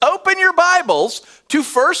Bibles to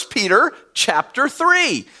 1 Peter chapter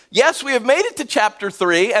 3. Yes, we have made it to chapter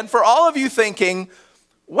 3, and for all of you thinking,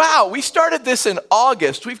 wow, we started this in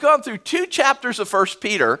August. We've gone through 2 chapters of 1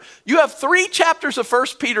 Peter. You have 3 chapters of 1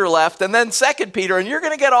 Peter left, and then 2 Peter, and you're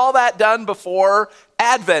going to get all that done before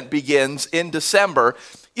Advent begins in December.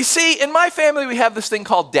 You see, in my family, we have this thing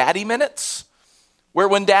called Daddy Minutes, where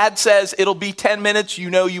when Dad says it'll be 10 minutes, you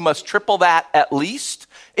know you must triple that at least.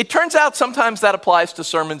 It turns out sometimes that applies to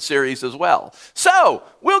sermon series as well. So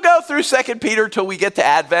we'll go through 2 Peter till we get to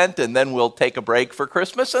Advent, and then we'll take a break for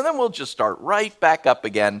Christmas, and then we'll just start right back up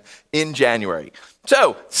again in January.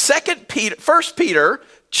 So 1 Peter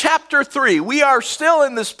chapter 3, we are still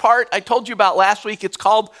in this part I told you about last week. It's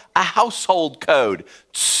called a household code.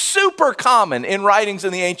 Super common in writings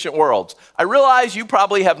in the ancient worlds. I realize you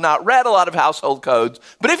probably have not read a lot of household codes,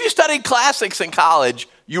 but if you studied classics in college,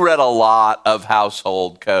 you read a lot of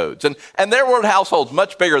household codes. And their word household's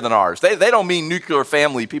much bigger than ours. They don't mean nuclear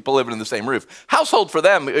family, people living in the same roof. Household for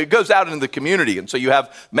them, it goes out into the community. And so you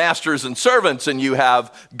have masters and servants, and you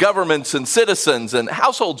have governments and citizens, and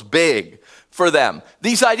household's big for them.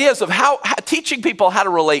 These ideas of how teaching people how to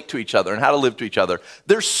relate to each other and how to live to each other,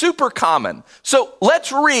 they're super common. So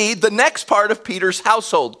let's read the next part of Peter's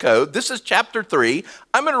household code. This is chapter 3.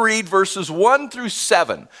 I'm going to read verses 1 through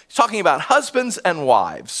 7. He's talking about husbands and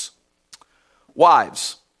wives.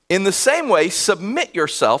 Wives, in the same way, submit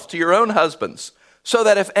yourself to your own husbands, so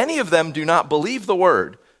that if any of them do not believe the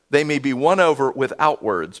word, they may be won over without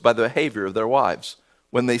words by the behavior of their wives,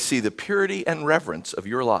 when they see the purity and reverence of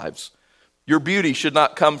your lives. Your beauty should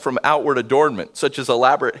not come from outward adornment, such as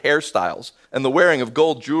elaborate hairstyles and the wearing of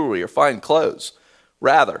gold jewelry or fine clothes.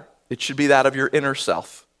 Rather, it should be that of your inner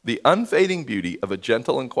self, the unfading beauty of a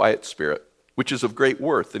gentle and quiet spirit, which is of great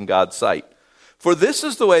worth in God's sight. For this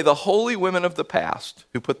is the way the holy women of the past,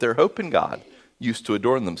 who put their hope in God, used to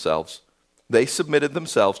adorn themselves. They submitted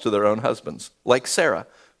themselves to their own husbands, like Sarah,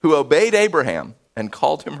 who obeyed Abraham and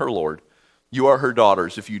called him her Lord. You are her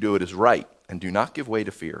daughters if you do what is right and do not give way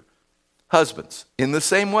to fear. Husbands, in the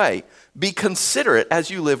same way, be considerate as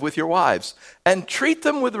you live with your wives, and treat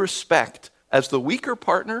them with respect as the weaker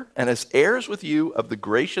partner and as heirs with you of the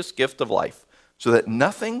gracious gift of life, so that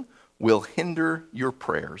nothing will hinder your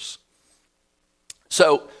prayers.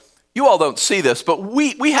 So, you all don't see this, but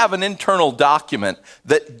we have an internal document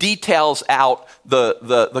that details out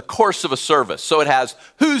the course of a service. So it has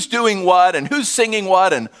who's doing what and who's singing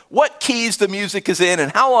what and what keys the music is in and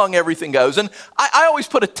how long everything goes. And I always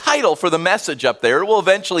put a title for the message up there. It will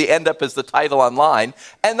eventually end up as the title online.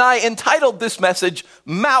 And I entitled this message,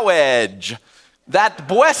 Mawage, that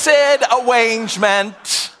bwessed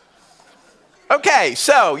awangment. Okay,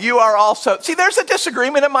 so you are also, see, there's a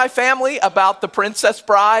disagreement in my family about the Princess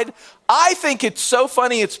Bride. I think it's so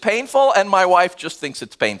funny it's painful, and my wife just thinks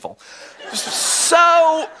it's painful.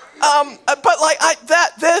 So,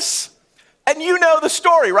 and you know the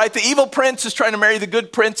story, right? The evil prince is trying to marry the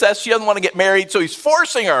good princess. She doesn't want to get married, so he's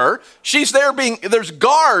forcing her. She's there there's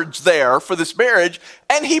guards there for this marriage,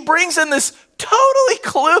 and he brings in this totally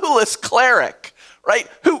clueless cleric, right,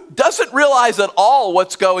 who doesn't realize at all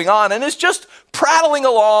what's going on and is just prattling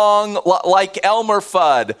along like Elmer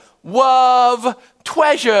Fudd. Wove,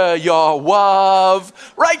 treasure your wove.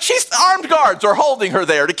 Right? Armed guards are holding her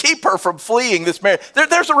there to keep her from fleeing this marriage.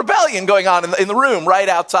 There's a rebellion going on in the room right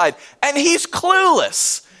outside. And he's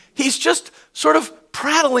clueless. He's just sort of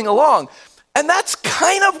prattling along. And that's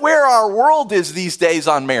kind of where our world is these days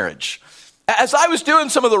on marriage. As I was doing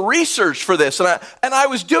some of the research for this, and I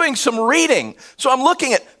was doing some reading, so I'm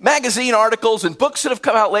looking at magazine articles and books that have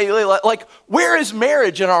come out lately, like where is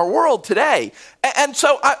marriage in our world today? And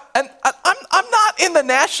so I'm not in the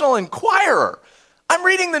National Enquirer. I'm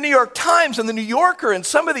reading the New York Times and the New Yorker and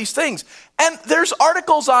some of these things, and there's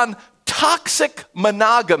articles on toxic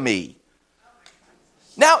monogamy.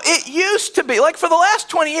 Now, it used to be, like for the last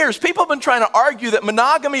 20 years, people have been trying to argue that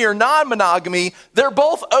monogamy or non-monogamy, they're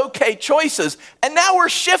both okay choices. And now we're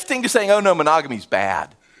shifting to saying, oh no, monogamy's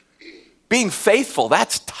bad. Being faithful,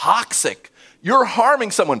 that's toxic. You're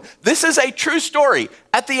harming someone. This is a true story.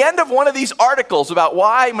 At the end of one of these articles about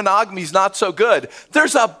why monogamy is not so good,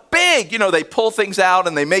 there's a big, they pull things out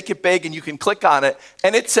and they make it big and you can click on it.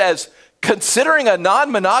 And it says, considering a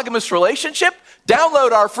non-monogamous relationship,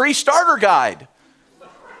 download our free starter guide.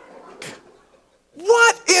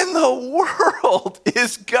 What in the world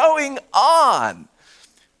is going on?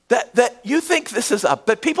 That you think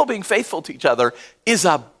that people being faithful to each other is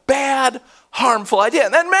a bad, harmful idea.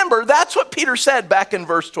 And then remember, that's what Peter said back in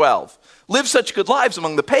verse 12. Live such good lives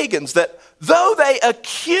among the pagans that though they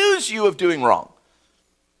accuse you of doing wrong,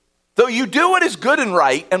 Though you do what is good and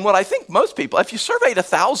right, and what I think most people, if you surveyed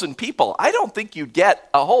 1,000 people, I don't think you'd get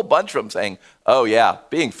a whole bunch of them saying, oh yeah,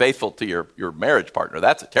 being faithful to your marriage partner,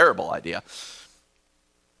 that's a terrible idea.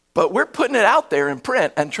 But we're putting it out there in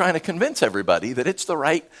print and trying to convince everybody that it's the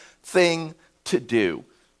right thing to do.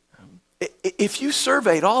 If you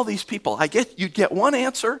surveyed all these people, you'd get one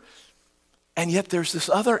answer, and yet there's this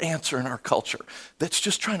other answer in our culture that's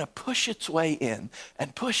just trying to push its way in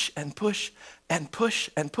and push and push and push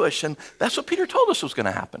and push. And that's what Peter told us was going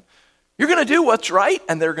to happen. You're going to do what's right,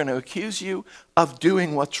 and they're going to accuse you of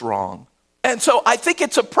doing what's wrong. And so I think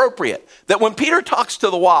it's appropriate that when Peter talks to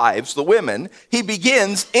the wives, the women, he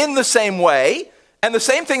begins in the same way. And the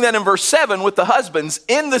same thing then in verse 7 with the husbands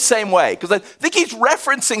in the same way. Because I think he's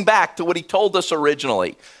referencing back to what he told us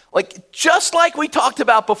originally. Like, just like we talked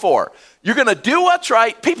about before, you're going to do what's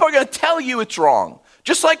right. People are going to tell you it's wrong.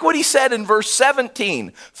 Just like what he said in verse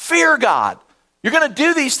 17, fear God. You're going to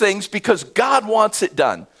do these things because God wants it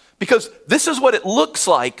done. Because this is what it looks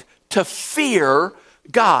like to fear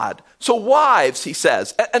God. So wives, he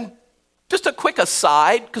says, and just a quick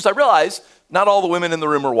aside, because I realize not all the women in the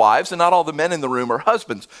room are wives and not all the men in the room are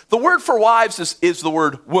husbands. The word for wives is the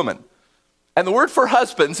word woman. And the word for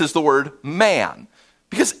husbands is the word man.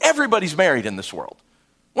 Because everybody's married in this world.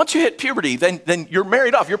 Once you hit puberty, then you're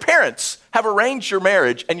married off. Your parents have arranged your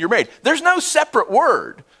marriage and you're married. There's no separate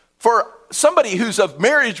word for somebody who's of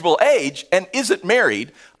marriageable age and isn't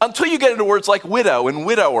married until you get into words like widow and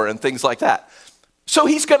widower and things like that. So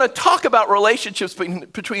he's going to talk about relationships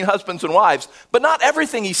between husbands and wives, but not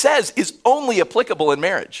everything he says is only applicable in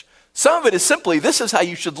marriage. Some of it is simply, this is how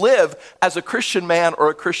you should live as a Christian man or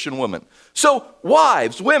a Christian woman. So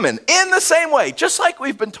wives, women, in the same way, just like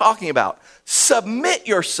we've been talking about, submit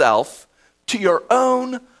yourself to your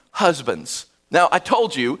own husbands. Now, I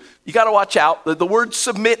told you, you got to watch out. The word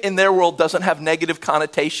submit in their world doesn't have negative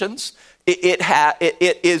connotations. It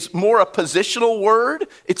is more a positional word.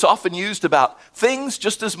 It's often used about things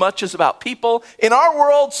just as much as about people. In our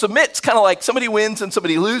world, submit's kind of like somebody wins and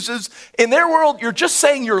somebody loses. In their world, you're just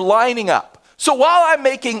saying you're lining up. So while I'm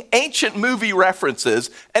making ancient movie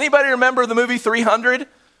references, anybody remember the movie 300?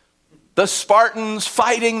 The Spartans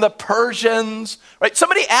fighting the Persians, right?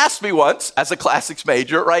 Somebody asked me once, as a classics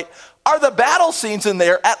major, right, are the battle scenes in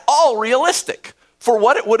there at all realistic for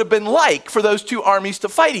what it would have been like for those two armies to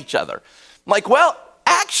fight each other? I'm like, well,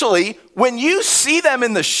 actually, when you see them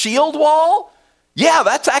in the shield wall, yeah,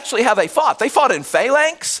 that's actually how they fought. They fought in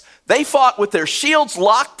phalanx. They fought with their shields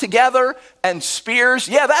locked together and spears.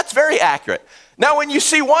 Yeah, that's very accurate. Now, when you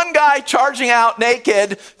see one guy charging out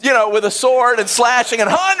naked, with a sword and slashing and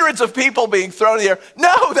hundreds of people being thrown in the air,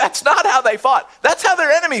 no, that's not how they fought. That's how their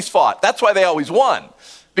enemies fought. That's why they always won.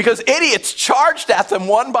 Because idiots charged at them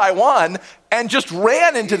one by one and just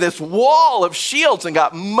ran into this wall of shields and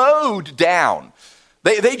got mowed down.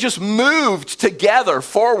 They just moved together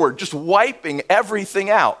forward, just wiping everything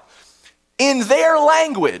out. In their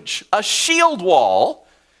language, a shield wall,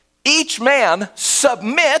 each man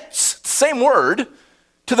submits, same word,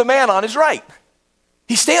 to the man on his right.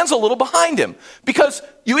 He stands a little behind him because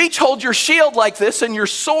you each hold your shield like this and your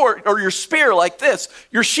sword or your spear like this.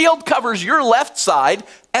 Your shield covers your left side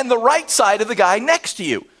and the right side of the guy next to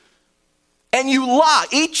you. And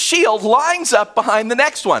each shield lines up behind the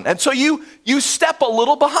next one. And so you step a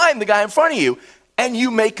little behind the guy in front of you and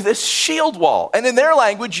you make this shield wall. And in their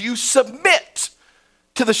language, you submit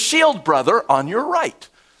to the shield brother on your right.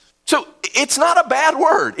 So it's not a bad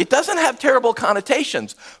word. It doesn't have terrible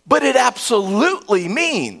connotations, but it absolutely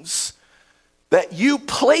means that you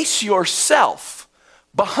place yourself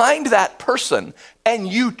behind that person and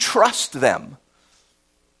you trust them.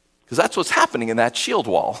 Because that's what's happening in that shield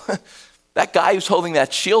wall. That guy who's holding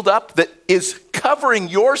that shield up that is covering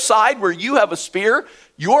your side where you have a spear,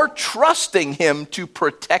 you're trusting him to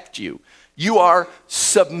protect you. You are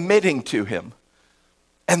submitting to him.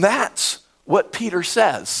 And that's what Peter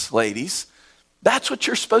says, ladies. That's what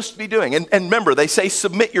you're supposed to be doing. And remember, they say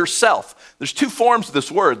submit yourself. There's two forms of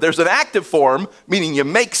this word. There's an active form, meaning you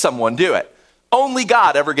make someone do it. Only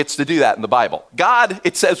God ever gets to do that in the Bible. God,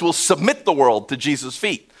 it says, will submit the world to Jesus'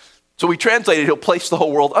 feet. So we translated, he'll place the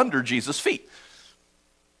whole world under Jesus' feet.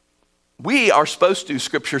 We are supposed to,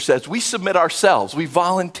 Scripture says, we submit ourselves. We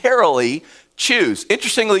voluntarily choose.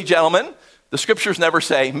 Interestingly, gentlemen, the Scriptures never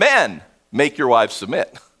say, men, make your wives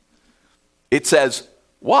submit. It says,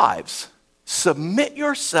 wives, submit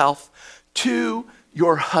yourself to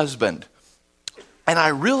your husband. And I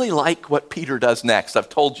really like what Peter does next. I've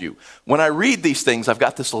told you, when I read these things, I've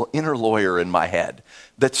got this little inner lawyer in my head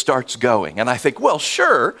that starts going. And I think, well,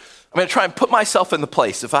 sure, I'm going to try and put myself in the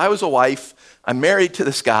place. If I was a wife, I'm married to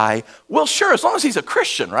this guy, well, sure, as long as he's a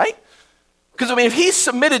Christian, right? Because, if he's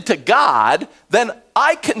submitted to God, then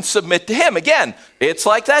I can submit to him. Again, it's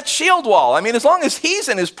like that shield wall. As long as he's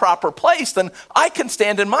in his proper place, then I can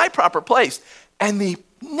stand in my proper place. And the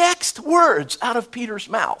next words out of Peter's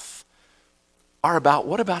mouth are about,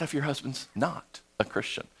 what about if your husband's not a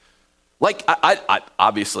Christian? I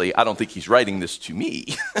obviously, I don't think he's writing this to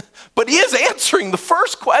me, but he is answering the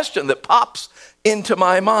first question that pops into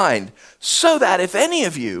my mind. So that if any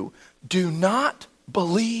of you do not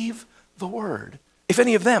believe the word, if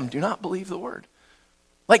any of them do not believe the word,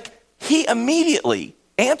 he immediately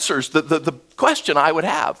answers the question I would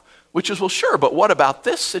have, which is, well, sure, but what about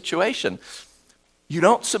this situation? You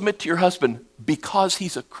don't submit to your husband because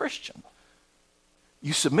he's a Christian.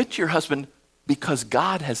 You submit to your husband because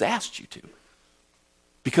God has asked you to.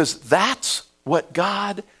 Because that's what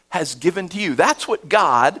God has given to you. That's what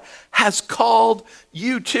God has called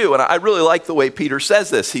you to. And I really like the way Peter says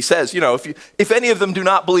this. He says, if any of them do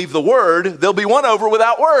not believe the word, they'll be won over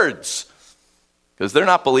without words. Because they're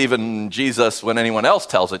not believing Jesus when anyone else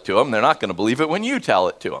tells it to them. They're not going to believe it when you tell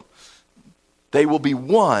it to them. They will be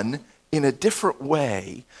won in a different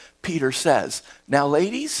way, Peter says. Now,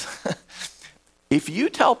 ladies, if you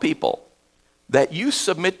tell people that you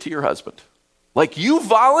submit to your husband, you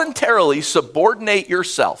voluntarily subordinate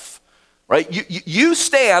yourself, right? You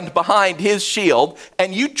stand behind his shield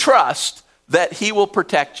and you trust that he will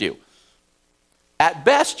protect you. At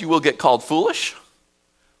best, you will get called foolish.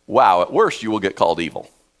 Wow, at worst, you will get called evil.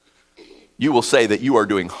 You will say that you are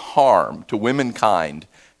doing harm to womankind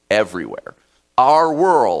everywhere. Our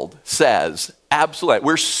world says, absolutely,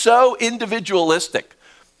 we're so individualistic.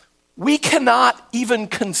 We cannot even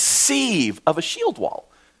conceive of a shield wall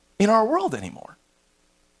in our world anymore.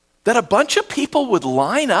 That a bunch of people would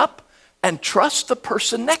line up and trust the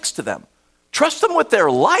person next to them. Trust them with their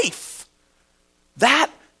life. That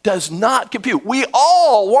does not compute. We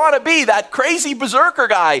all want to be that crazy berserker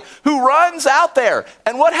guy who runs out there.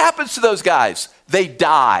 And what happens to those guys? They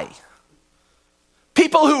die.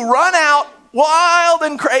 People who run out wild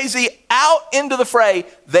and crazy out into the fray,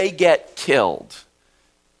 they get killed.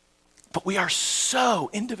 But we are so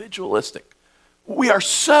individualistic. We are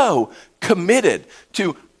so committed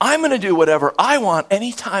to, I'm going to do whatever I want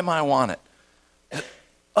anytime I want it. And,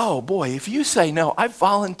 oh boy, if you say, no, I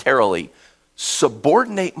voluntarily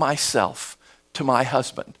subordinate myself to my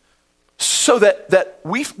husband so that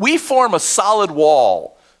we form a solid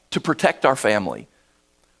wall to protect our family.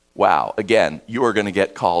 Wow, again, you are going to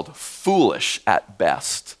get called foolish at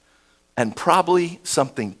best and probably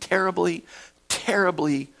something terribly,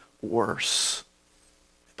 terribly worse.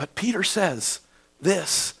 But Peter says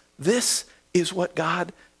this is what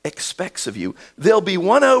God expects of you. They'll be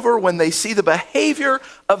won over when they see the behavior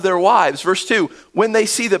of their wives. Verse 2, when they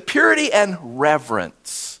see the purity and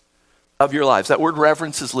reverence of your lives. That word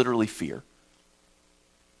reverence is literally fear.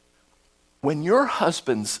 When your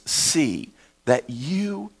husbands see that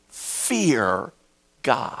you fear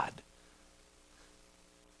God,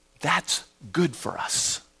 that's good for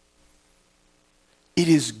us. It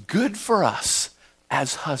is good for us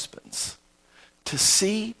as husbands to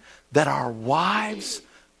see that our wives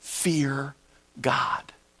fear God.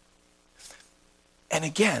 And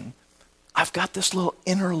again, I've got this little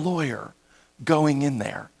inner lawyer going in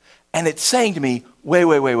there, and it's saying to me,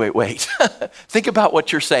 wait. Think about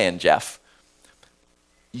what you're saying, Jeff.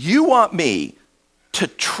 You want me to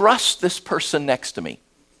trust this person next to me,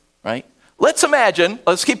 right?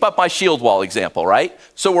 Let's keep up my shield wall example, right?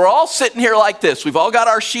 So we're all sitting here like this. We've all got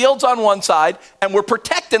our shields on one side, and we're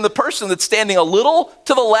protecting the person that's standing a little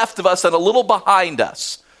to the left of us and a little behind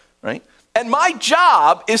us, right? And my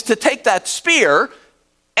job is to take that spear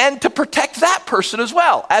and to protect that person as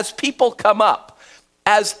well as people come up,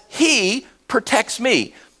 as he protects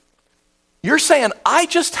me. You're saying I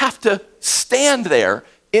just have to stand there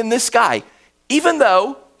in this guy, even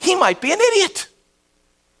though he might be an idiot.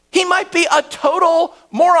 He might be a total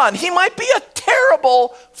moron. He might be a terrible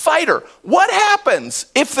fighter. What happens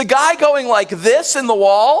if the guy going like this in the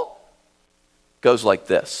wall goes like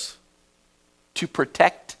this to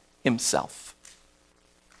protect himself?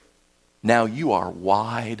 Now you are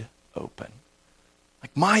wide open.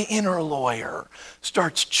 Like my inner lawyer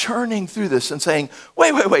starts churning through this and saying,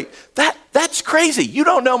 wait, that's crazy. You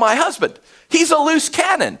don't know my husband. He's a loose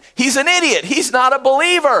cannon. He's an idiot. He's not a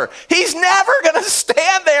believer. He's never going to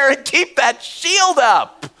stand there and keep that shield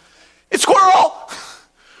up. It's squirrel.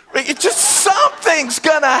 Something's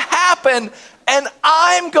going to happen, and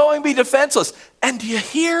I'm going to be defenseless. And do you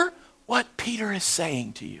hear what Peter is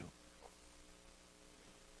saying to you?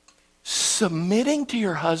 Submitting to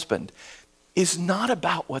your husband is not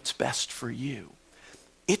about what's best for you.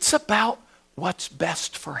 It's about what's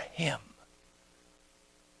best for him.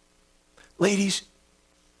 Ladies,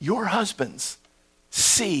 your husbands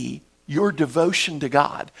see your devotion to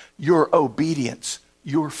God, your obedience,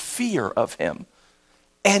 your fear of him.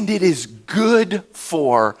 And it is good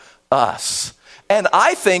for us. And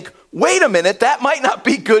I think, wait a minute, that might not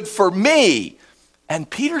be good for me. And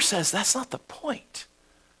Peter says that's not the point.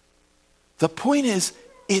 The point is,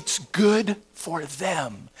 it's good for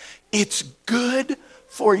them. It's good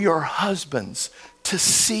for your husbands to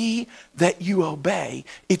see that you obey.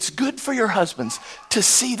 It's good for your husbands to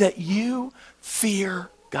see that you fear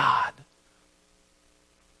God.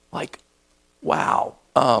 Like, wow.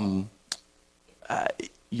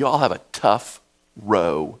 Y'all have a tough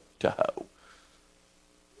row to hoe.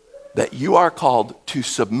 That you are called to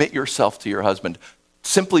submit yourself to your husband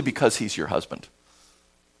simply because he's your husband.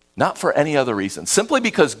 Not for any other reason. Simply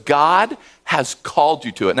because God has called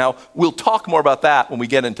you to it. Now, we'll talk more about that when we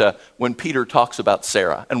get into when Peter talks about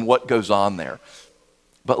Sarah and what goes on there.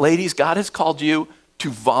 But ladies, God has called you to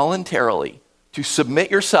voluntarily, to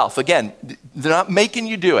submit yourself. Again, they're not making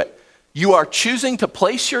you do it. You are choosing to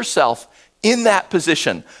place yourself in that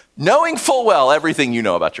position, knowing full well everything you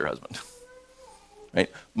know about your husband.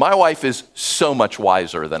 Right? My wife is so much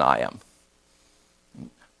wiser than I am.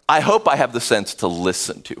 I hope I have the sense to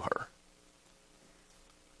listen to her.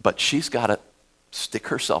 But she's got to stick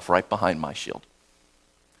herself right behind my shield.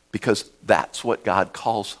 Because that's what God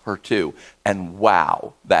calls her to. And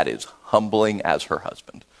wow, that is humbling as her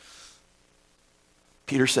husband.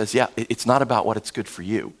 Peter says, yeah, it's not about what it's good for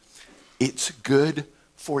you. It's good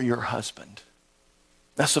for your husband.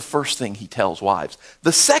 That's the first thing he tells wives.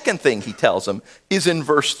 The second thing he tells them is in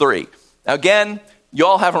verse 3. Now again, you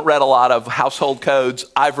all haven't read a lot of household codes.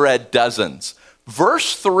 I've read dozens.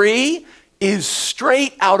 Verse 3 is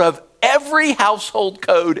straight out of every household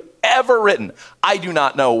code ever written. I do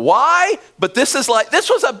not know why, but this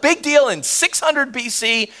was a big deal in 600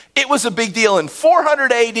 BC. It was a big deal in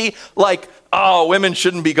 400 AD. Like, oh, women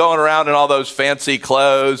shouldn't be going around in all those fancy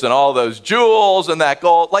clothes and all those jewels and that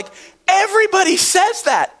gold. Like, everybody says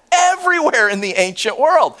that everywhere in the ancient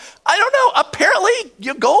world. I don't know.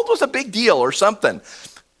 Apparently, gold was a big deal or something.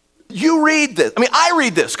 You read this. I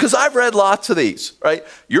read this because I've read lots of these, right?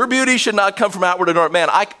 Your beauty should not come from outward adornment. Man,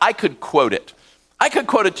 I could quote it. I could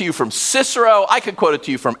quote it to you from Cicero. I could quote it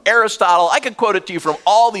to you from Aristotle. I could quote it to you from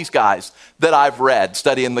all these guys that I've read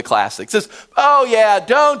studying the classics. It says, oh yeah,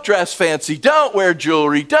 don't dress fancy. Don't wear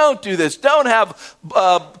jewelry. Don't do this. Don't have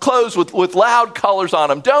clothes with loud colors on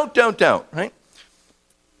them. Don't, right?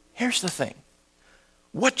 Here's the thing.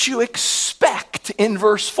 What you expect in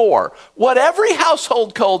verse 4, what every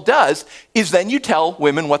household code does is then you tell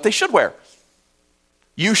women what they should wear.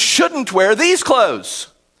 You shouldn't wear these clothes.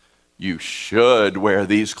 You should wear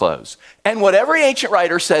these clothes. And what every ancient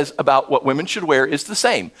writer says about what women should wear is the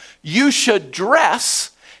same. You should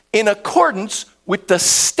dress in accordance with the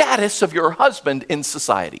status of your husband in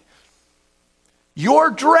society.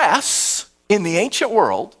 Your dress in the ancient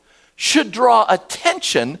world should draw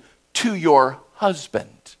attention to your husband.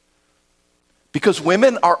 Because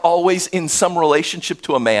women are always in some relationship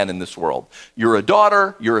to a man in this world. You're a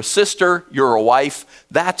daughter, you're a sister, you're a wife.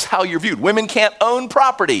 That's how you're viewed. Women can't own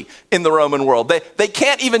property in the Roman world. They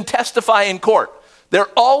can't even testify in court. They're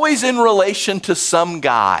always in relation to some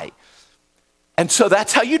guy. And so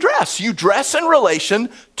that's how you dress. You dress in relation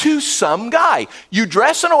to some guy. You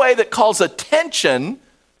dress in a way that calls attention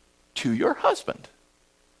to your husband.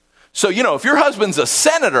 So, if your husband's a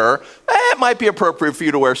senator, it might be appropriate for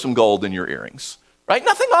you to wear some gold in your earrings, right?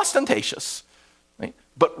 Nothing ostentatious, right?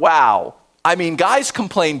 But wow, guys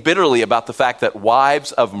complain bitterly about the fact that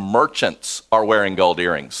wives of merchants are wearing gold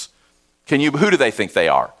earrings. Who do they think they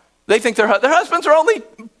are? They think their husbands are only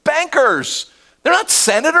bankers. They're not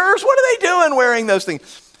senators. What are they doing wearing those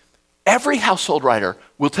things? Every household writer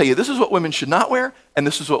will tell you this is what women should not wear and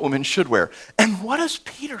this is what women should wear. And what does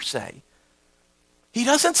Peter say? He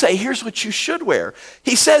doesn't say, here's what you should wear.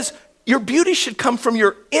 He says, your beauty should come from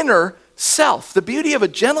your inner self, the beauty of a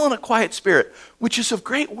gentle and a quiet spirit, which is of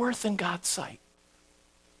great worth in God's sight.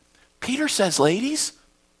 Peter says, ladies,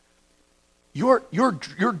 your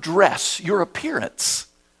dress, your appearance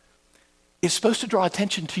is supposed to draw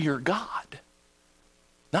attention to your God,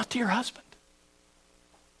 not to your husband.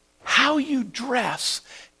 How you dress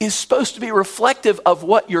is supposed to be reflective of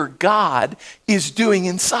what your God is doing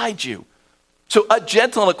inside you. So a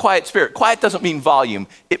gentle and a quiet spirit. Quiet doesn't mean volume.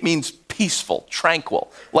 It means peaceful, tranquil.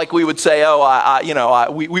 Like we would say,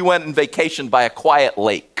 we went and vacationed by a quiet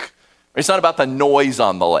lake. It's not about the noise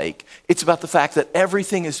on the lake. It's about the fact that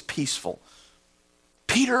everything is peaceful.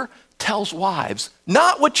 Peter tells wives,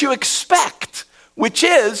 not what you expect, which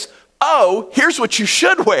is, here's what you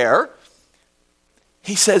should wear.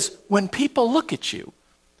 He says, when people look at you,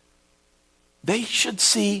 they should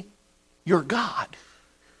see your God.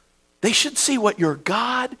 They should see what your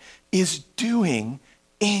God is doing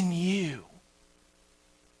in you.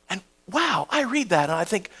 And wow, I read that and I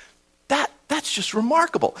think, that's just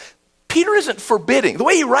remarkable. Peter isn't forbidding. The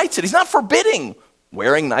way he writes it, he's not forbidding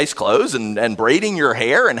wearing nice clothes and braiding your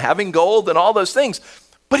hair and having gold and all those things.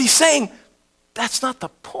 But he's saying, that's not the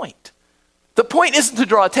point. The point isn't to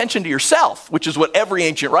draw attention to yourself, which is what every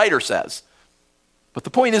ancient writer says. But the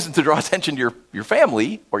point isn't to draw attention to your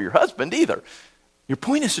family or your husband either. Your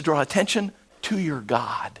point is to draw attention to your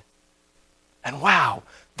God. And wow,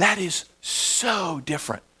 that is so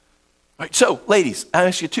different. All right, so, ladies, I'll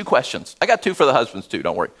ask you 2 questions. I got 2 for the husbands too,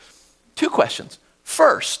 don't worry. 2 questions.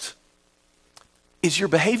 First, is your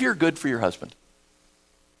behavior good for your husband?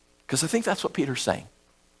 Because I think that's what Peter's saying.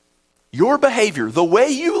 Your behavior, the way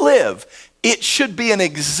you live, it should be an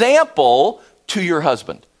example to your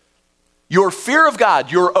husband. Your fear of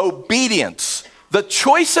God, your obedience, the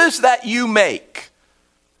choices that you make,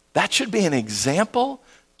 that should be an example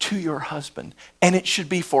to your husband. And it should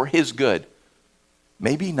be for his good.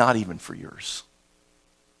 Maybe not even for yours.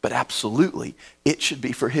 But absolutely, it should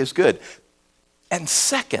be for his good. And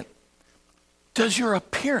second, does your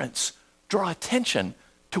appearance draw attention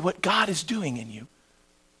to what God is doing in you?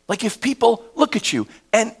 Like if people look at you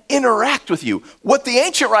and interact with you, what the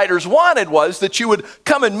ancient writers wanted was that you would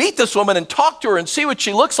come and meet this woman and talk to her and see what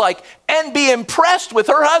she looks like and be impressed with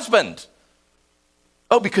her husband.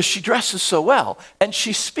 Oh, because she dresses so well, and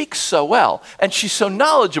she speaks so well, and she's so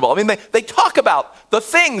knowledgeable. I mean, they talk about the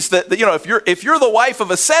things that if you're the wife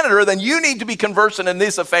of a senator, then you need to be conversant in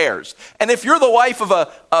these affairs. And if you're the wife of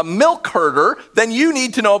a milk herder, then you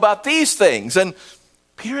need to know about these things. And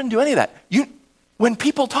Peter didn't do any of that. When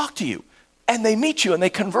people talk to you, and they meet you, and they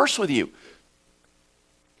converse with you,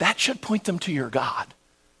 that should point them to your God.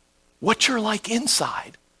 What you're like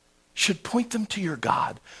inside should point them to your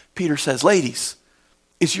God. Peter says, ladies,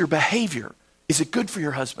 is your behavior, is it good for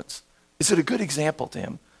your husbands? Is it a good example to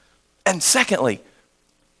him? And secondly,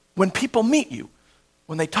 when people meet you,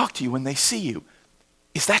 when they talk to you, when they see you,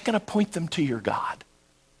 is that going to point them to your God?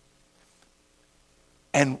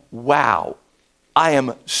 And wow, I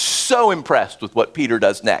am so impressed with what Peter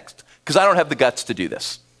does next, because I don't have the guts to do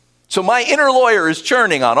this. So my inner lawyer is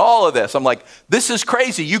churning on all of this. I'm like, this is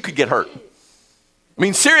crazy, you could get hurt. I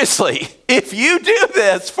mean, seriously, if you do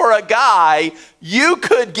this for a guy, you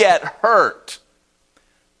could get hurt.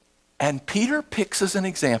 And Peter picks as an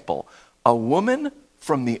example a woman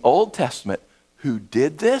from the Old Testament who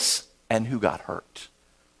did this and who got hurt.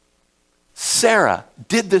 Sarah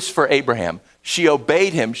did this for Abraham. She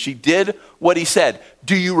obeyed him. She did what he said.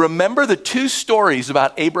 Do you remember the 2 stories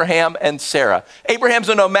about Abraham and Sarah? Abraham's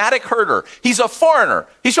a nomadic herder. He's a foreigner.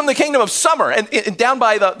 He's from the kingdom of Summer and down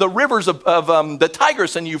by the rivers of the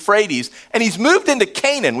Tigris and Euphrates. And he's moved into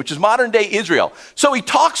Canaan, which is modern day Israel. So he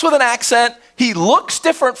talks with an accent. He looks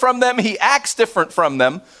different from them. He acts different from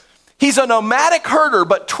them. He's a nomadic herder,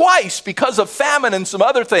 but twice, because of famine and some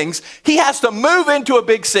other things, he has to move into a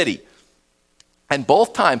big city. And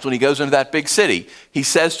both times when he goes into that big city, he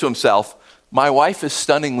says to himself, my wife is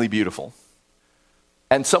stunningly beautiful,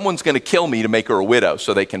 and someone's going to kill me to make her a widow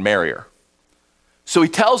so they can marry her. So he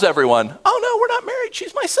tells everyone, oh no, we're not married,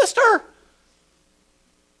 she's my sister.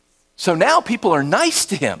 So now people are nice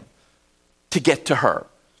to him to get to her,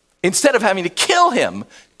 instead of having to kill him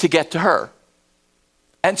to get to her.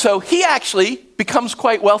 And so he actually becomes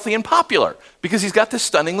quite wealthy and popular because he's got this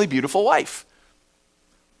stunningly beautiful wife.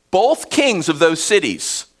 Both kings of those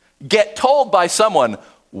cities get told by someone,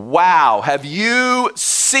 wow, have you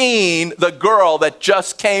seen the girl that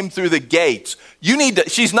just came through the gates?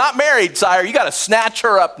 She's not married, sire. You got to snatch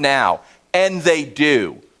her up now. And they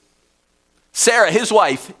do. Sarah, his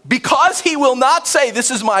wife, because he will not say,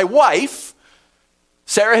 this is my wife,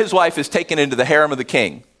 Sarah, his wife, is taken into the harem of the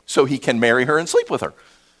king so he can marry her and sleep with her.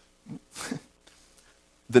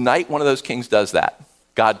 The night one of those kings does that,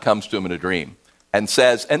 God comes to him in a dream and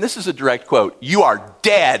says, and this is a direct quote, you are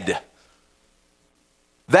dead.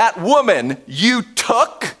 That woman you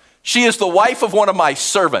took, she is the wife of one of my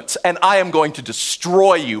servants, and I am going to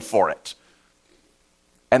destroy you for it.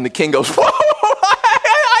 And the king goes, whoa, I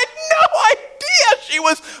had no idea she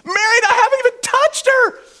was married. I haven't even touched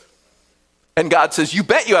her. And God says, you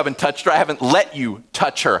bet you haven't touched her. I haven't let you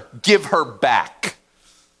touch her. Give her back.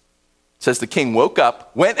 It says the king woke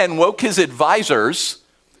up, went and woke his advisors,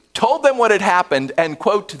 told them what had happened, and,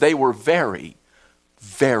 quote, they were very,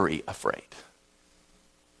 very afraid.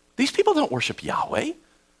 These people don't worship Yahweh,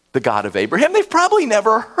 the God of Abraham. They've probably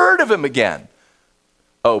never heard of him again.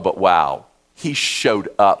 Oh, but wow, he showed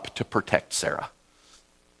up to protect Sarah.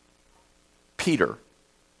 Peter,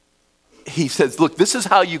 he says, look, this is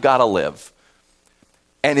how you got to live.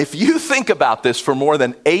 And if you think about this for more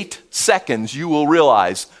than 8 seconds, you will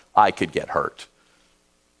realize I could get hurt.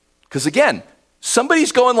 Because again,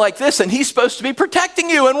 somebody's going like this and he's supposed to be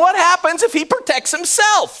protecting you. And what happens if he protects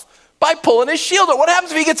himself by pulling his shield? Or what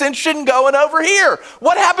happens if he gets interested in going over here?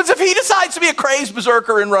 What happens if he decides to be a crazed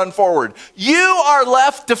berserker and run forward? You are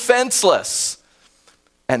left defenseless.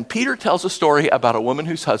 And Peter tells a story about a woman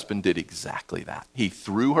whose husband did exactly that. He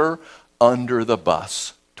threw her under the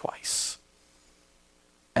bus twice.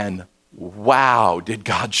 And wow, did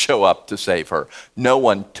God show up to save her. No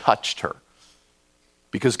one touched her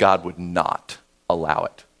because God would not allow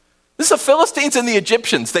it. This is the Philistines and the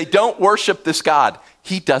Egyptians. They don't worship this God.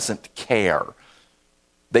 He doesn't care.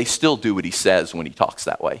 They still do what he says when he talks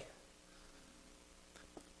that way.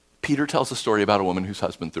 Peter tells a story about a woman whose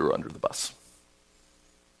husband threw her under the bus.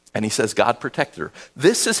 And he says God protected her.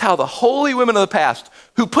 This is how the holy women of the past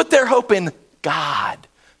who put their hope in God,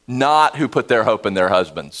 not who put their hope in their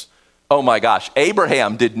husbands. Oh my gosh,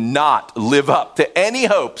 Abraham did not live up to any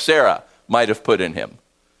hope Sarah might have put in him.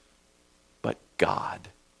 But God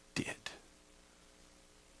did.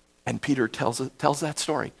 And Peter tells that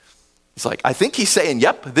story. He's like, I think he's saying,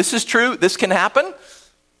 yep, this is true, this can happen.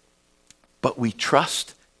 But we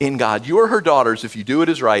trust in God. You are her daughters if you do what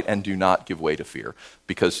is right and do not give way to fear,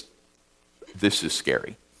 because this is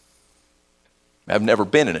scary. I've never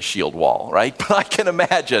been in a shield wall, right? But I can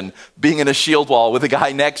imagine being in a shield wall with a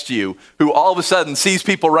guy next to you who all of a sudden sees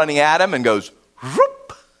people running at him and goes,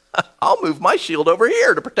 whoop, I'll move my shield over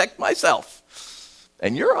here to protect myself.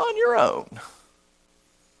 And you're on your own.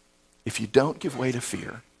 If you don't give way to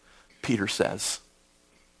fear, Peter says,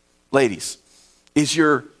 ladies, is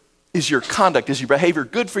your conduct, is your behavior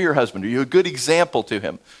good for your husband? Are you a good example to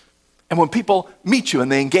him? And when people meet you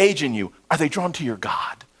and they engage in you, are they drawn to your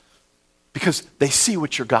God? Because they see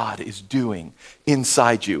what your God is doing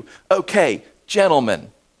inside you. Okay, gentlemen,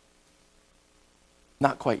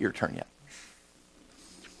 not quite your turn yet.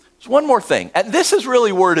 There's one more thing, and this is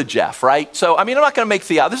really word of Jeff, right? So, I'm not going to make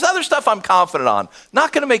theology. There's other stuff I'm confident on.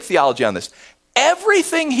 Not going to make theology on this.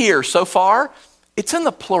 Everything here so far, it's in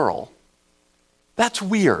the plural. That's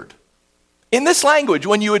weird. In this language,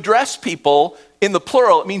 when you address people in the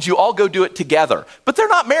plural, it means you all go do it together. But they're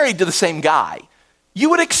not married to the same guy. You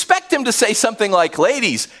would expect him to say something like,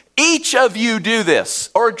 ladies, each of you do this,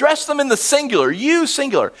 or address them in the singular, you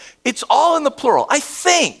singular. It's all in the plural. I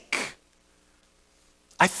think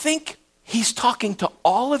he's talking to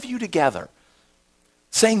all of you together,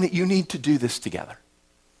 saying that you need to do this together,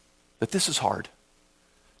 that this is hard,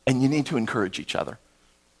 and you need to encourage each other.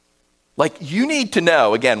 Like, you need to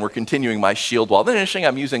know, again, we're continuing my shield wall. Then interesting,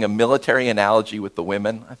 I'm using a military analogy with the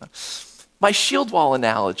women. I thought, my shield wall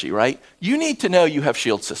analogy, right? You need to know you have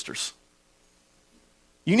shield sisters.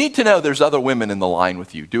 You need to know there's other women in the line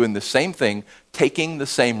with you doing the same thing, taking the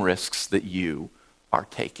same risks that you are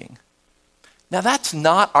taking. Now, that's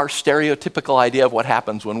not our stereotypical idea of what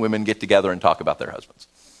happens when women get together and talk about their husbands.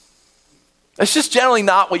 That's just generally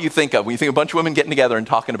not what you think of when you think of a bunch of women getting together and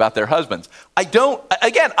talking about their husbands.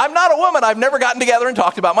 I'm not a woman. I've never gotten together and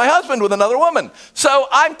talked about my husband with another woman. So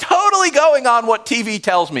I'm totally going on what TV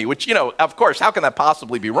tells me, which, of course, how can that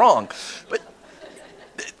possibly be wrong? But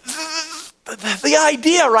the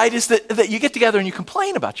idea, right, is that you get together and you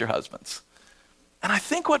complain about your husbands. And I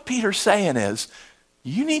think what Peter's saying is,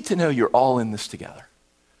 you need to know you're all in this together.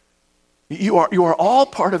 You are all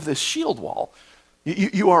part of this shield wall.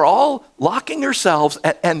 You are all locking yourselves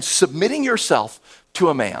and submitting yourself to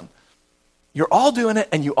a man. You're all doing it,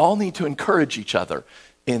 and you all need to encourage each other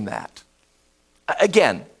in that.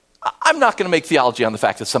 Again, I'm not going to make theology on the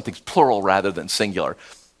fact that something's plural rather than singular,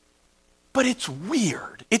 but it's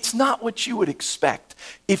weird. It's not what you would expect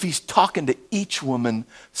if he's talking to each woman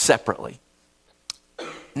separately.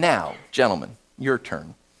 Now, gentlemen, your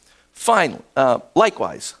turn. Finally,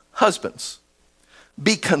 likewise, husbands,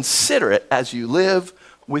 be considerate as you live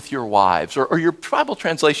with your wives. Or your Bible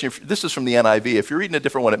translation, this is from the NIV. If you're reading a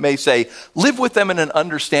different one, it may say, live with them in an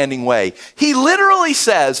understanding way. He literally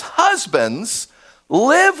says, husbands,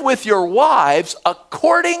 live with your wives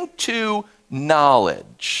according to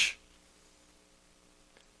knowledge.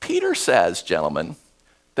 Peter says, gentlemen,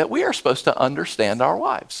 that we are supposed to understand our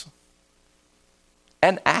wives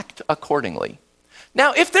and act accordingly.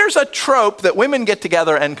 Now, if there's a trope that women get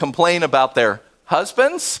together and complain about their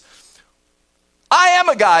husbands, I am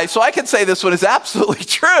a guy, so I can say this one is absolutely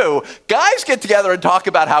true. Guys get together and talk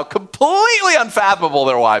about how completely unfathomable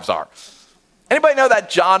their wives are. Anybody know that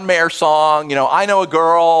John Mayer song, I know a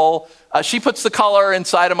girl, She puts the color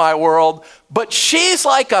inside of my world. But she's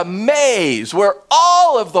like a maze where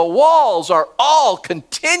all of the walls are all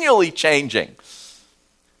continually changing.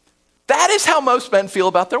 That is how most men feel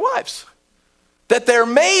about their wives. That they're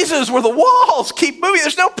mazes where the walls keep moving.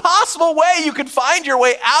 There's no possible way you can find your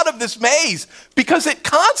way out of this maze because it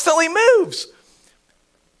constantly moves.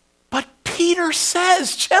 But Peter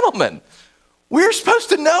says, gentlemen, we're supposed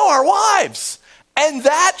to know our wives, and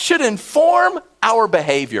that should inform our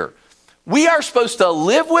behavior. We are supposed to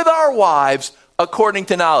live with our wives according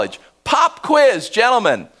to knowledge. Pop quiz,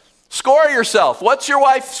 gentlemen. Score yourself. What's your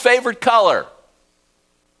wife's favorite color?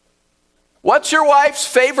 What's your wife's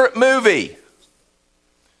favorite movie?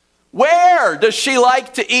 Where does she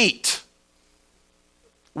like to eat?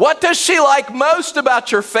 What does she like most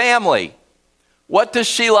about your family? What does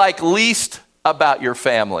she like least about your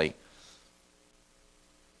family?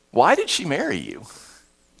 Why did she marry you?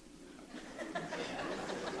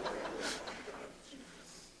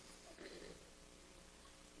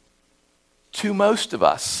 To most of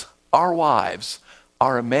us, our wives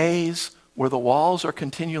are a maze where the walls are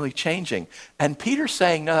continually changing. And Peter's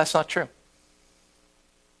saying, no, that's not true.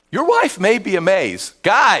 Your wife may be a maze.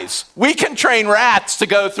 Guys, we can train rats to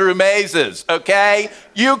go through mazes, okay?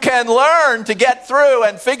 You can learn to get through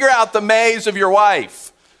and figure out the maze of your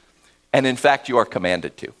wife. And in fact, you are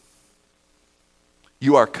commanded to.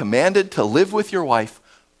 You are commanded to live with your wife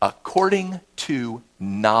according to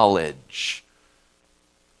knowledge.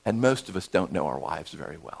 And most of us don't know our wives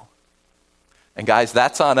very well. And guys,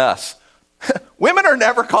 that's on us. Women are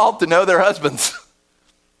never called to know their husbands.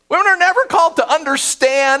 Women are never called to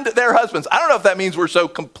understand their husbands. I don't know if that means we're so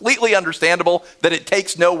completely understandable that it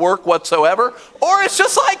takes no work whatsoever, or it's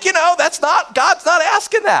just like, God's not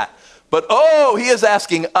asking that. But he is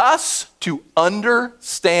asking us to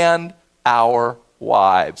understand our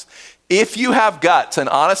wives. If you have guts, and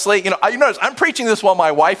honestly, you notice I'm preaching this while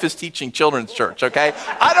my wife is teaching children's church, okay?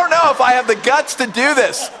 I don't know if I have the guts to do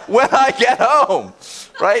this when I get home,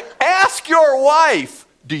 right? Ask your wife,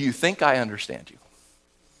 do you think I understand you?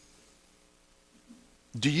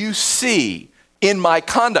 Do you see in my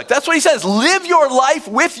conduct? That's what he says. Live your life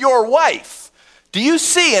with your wife. Do you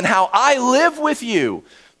see in how I live with you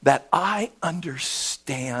that I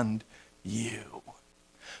understand you?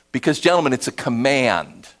 Because, gentlemen, it's a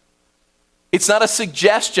command. It's not a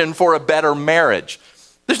suggestion for a better marriage.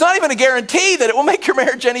 There's not even a guarantee that it will make your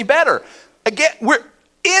marriage any better. Again, we're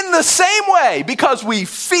in the same way because we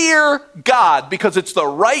fear God, because it's the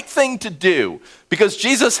right thing to do, because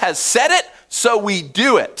Jesus has said it, so we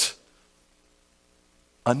do it.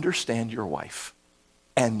 Understand your wife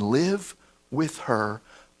and live with her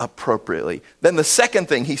appropriately. Then the second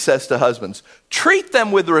thing he says to husbands, treat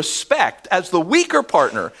them with respect as the weaker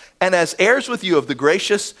partner and as heirs with you of the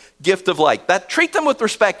gracious gift of life. That treat them with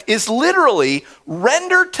respect is literally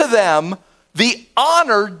render to them the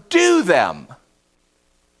honor due them.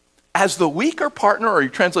 As the weaker partner, or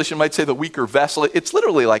your translation might say the weaker vessel, it's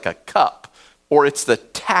literally like a cup, or it's the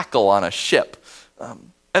tackle on a ship.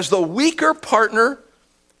 As the weaker partner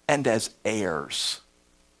and as heirs.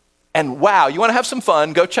 And wow, you want to have some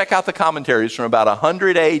fun, go check out the commentaries from about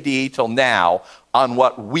 100 AD till now on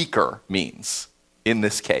what weaker means in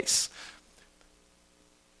this case.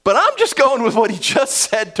 But I'm just going with what he just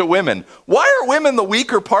said to women. Why are women the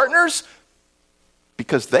weaker partners?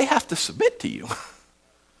 Because they have to submit to you.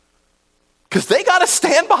 Because they got to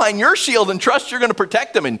stand behind your shield and trust you're going to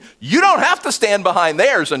protect them. And you don't have to stand behind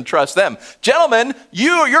theirs and trust them. Gentlemen,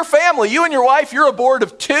 your family, you and your wife, you're a board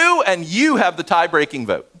of 2 and you have the tie-breaking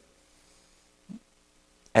vote.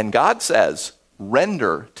 And God says,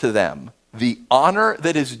 render to them the honor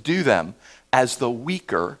that is due them as the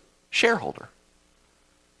weaker shareholder.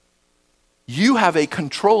 You have a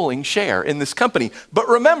controlling share in this company. But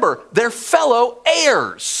remember, they're fellow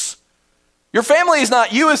heirs. Your family is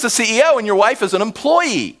not you as the CEO and your wife as an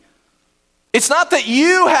employee. It's not that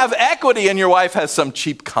you have equity and your wife has some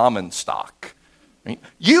cheap common stock. Right?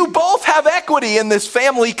 You both have equity in this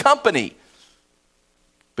family company.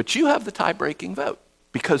 But you have the tie-breaking vote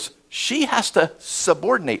because she has to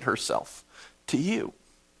subordinate herself to you.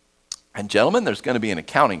 And gentlemen, there's going to be an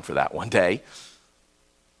accounting for that one day.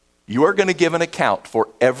 You are going to give an account for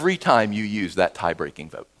every time you use that tie-breaking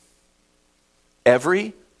vote.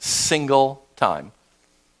 Every single time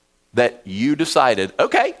that you decided,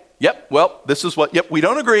 okay, this is what, we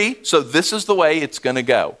don't agree, so this is the way it's going to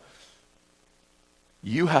go.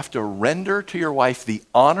 You have to render to your wife the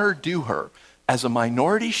honor due her as a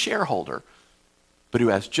minority shareholder, but who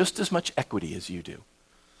has just as much equity as you do.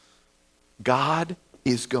 God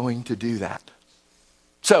is going to do that.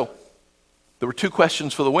 So, there were 2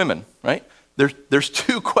 questions for the women, right? there's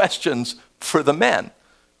two questions for the men.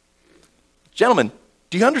 Gentlemen,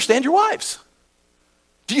 do you understand your wives?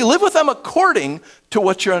 Do you live with them according to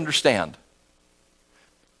what you understand?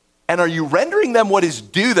 And are you rendering them what is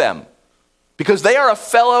due them? Because they are a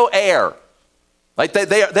fellow heir. Like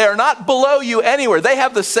they are not below you anywhere. They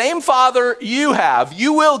have the same father you have.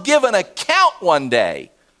 You will give an account one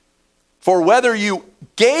day for whether you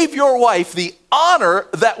gave your wife the honor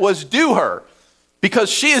that was due her,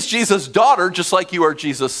 because she is Jesus' daughter, just like you are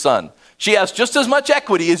Jesus' son. She has just as much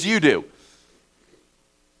equity as you do.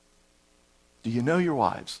 Do you know your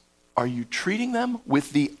wives? Are you treating them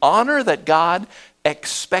with the honor that God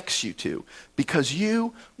expects you to? Because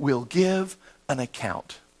you will give an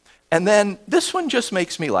account. And then this one just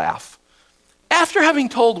makes me laugh. After having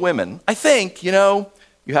told women, I think, you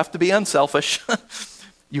have to be unselfish.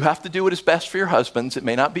 You have to do what is best for your husbands. It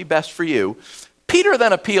may not be best for you. Peter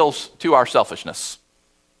then appeals to our selfishness.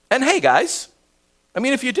 And hey, guys,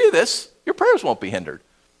 if you do this, your prayers won't be hindered.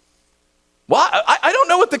 Well, I don't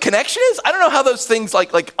know what the connection is. I don't know how those things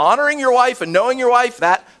like honoring your wife and knowing your wife,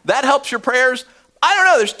 that helps your prayers. I don't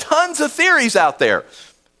know. There's tons of theories out there.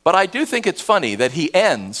 But I do think it's funny that he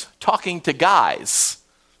ends talking to guys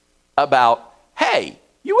about, hey,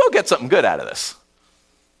 you will get something good out of this.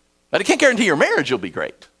 But I can't guarantee your marriage will be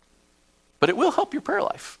great. But it will help your prayer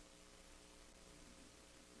life.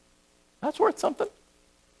 That's worth something.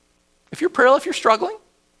 If you're struggling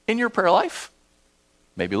in your prayer life,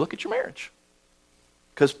 maybe look at your marriage.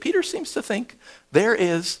 Because Peter seems to think there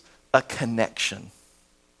is a connection.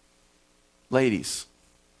 Ladies,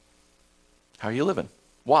 how are you living?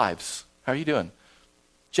 Wives, how are you doing?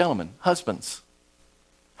 Gentlemen, husbands,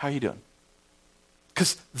 how are you doing?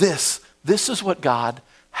 Because this is what God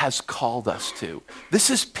has called us to.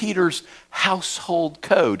 This is Peter's household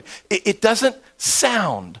code. It doesn't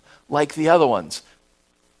sound like the other ones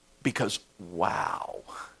because, wow,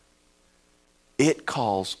 it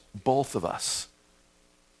calls both of us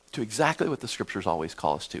to exactly what the scriptures always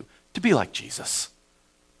call us to be like Jesus.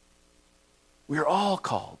 We're all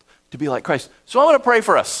called to be like Christ. So I want to pray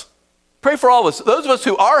for us. Pray for all of us. Those of us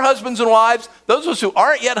who are husbands and wives, those of us who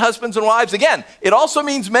aren't yet husbands and wives. Again, it also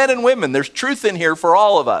means men and women. There's truth in here for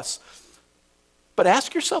all of us. But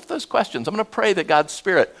ask yourself those questions. I'm going to pray that God's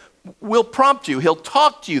Spirit will prompt you. He'll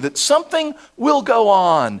talk to you, that something will go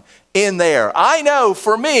on in there. I know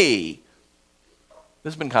for me,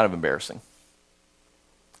 this has been kind of embarrassing.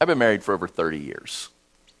 I've been married for over 30 years.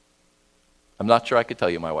 I'm not sure I could tell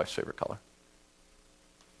you my wife's favorite color.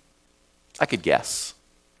 I could guess.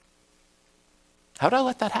 How did I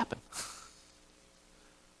let that happen?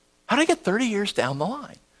 How did I get 30 years down the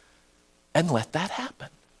line and let that happen?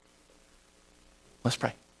 Let's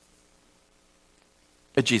pray.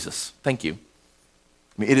 Jesus, thank you.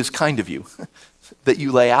 It is kind of you that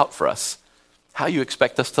you lay out for us how you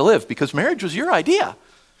expect us to live, because marriage was your idea.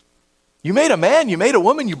 You made a man, you made a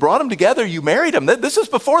woman, you brought them together, you married them. This is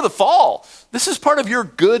before the fall. This is part of your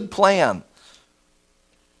good plan.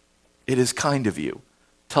 It is kind of you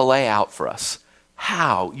to lay out for us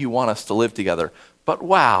how you want us to live together. But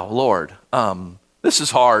wow, Lord, this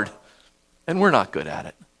is hard, and we're not good at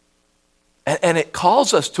it. And it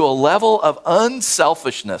calls us to a level of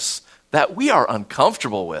unselfishness that we are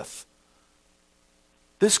uncomfortable with.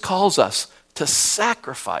 This calls us to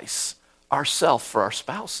sacrifice ourselves for our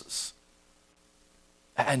spouses.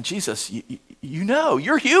 And Jesus, you know,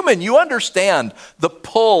 you're human. You understand the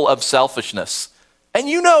pull of selfishness. And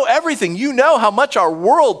you know everything. You know how much our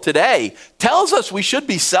world today tells us we should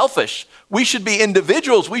be selfish. We should be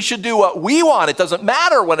individuals. We should do what we want. It doesn't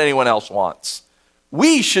matter what anyone else wants.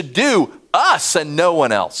 We should do us and no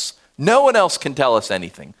one else. No one else can tell us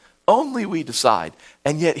anything. Only we decide.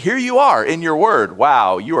 And yet here you are in your word.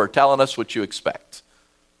 Wow, you are telling us what you expect.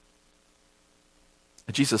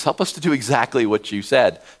 Jesus, help us to do exactly what you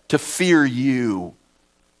said, to fear you,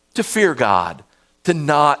 to fear God, to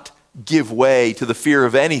not give way to the fear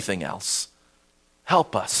of anything else.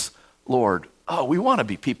 Help us, Lord. Oh, we want to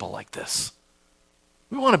be people like this.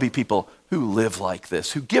 We want to be people who live like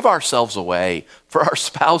this, who give ourselves away for our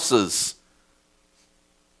spouses.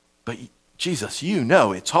 But Jesus, you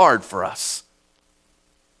know it's hard for us.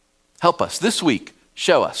 Help us this week.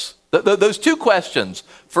 Show us. Those two questions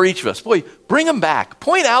for each of us. Boy, bring them back.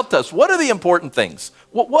 Point out to us, what are the important things?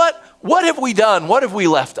 What have we done? What have we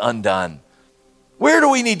left undone? Where do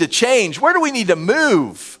we need to change? Where do we need to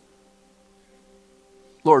move?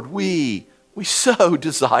 Lord, we so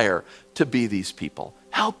desire to be these people.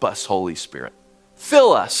 Help us, Holy Spirit.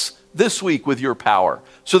 Fill us this week with your power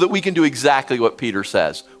so that we can do exactly what Peter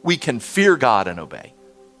says. We can fear God and obey.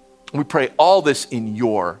 We pray all this in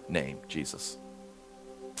your name, Jesus.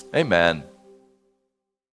 Amen.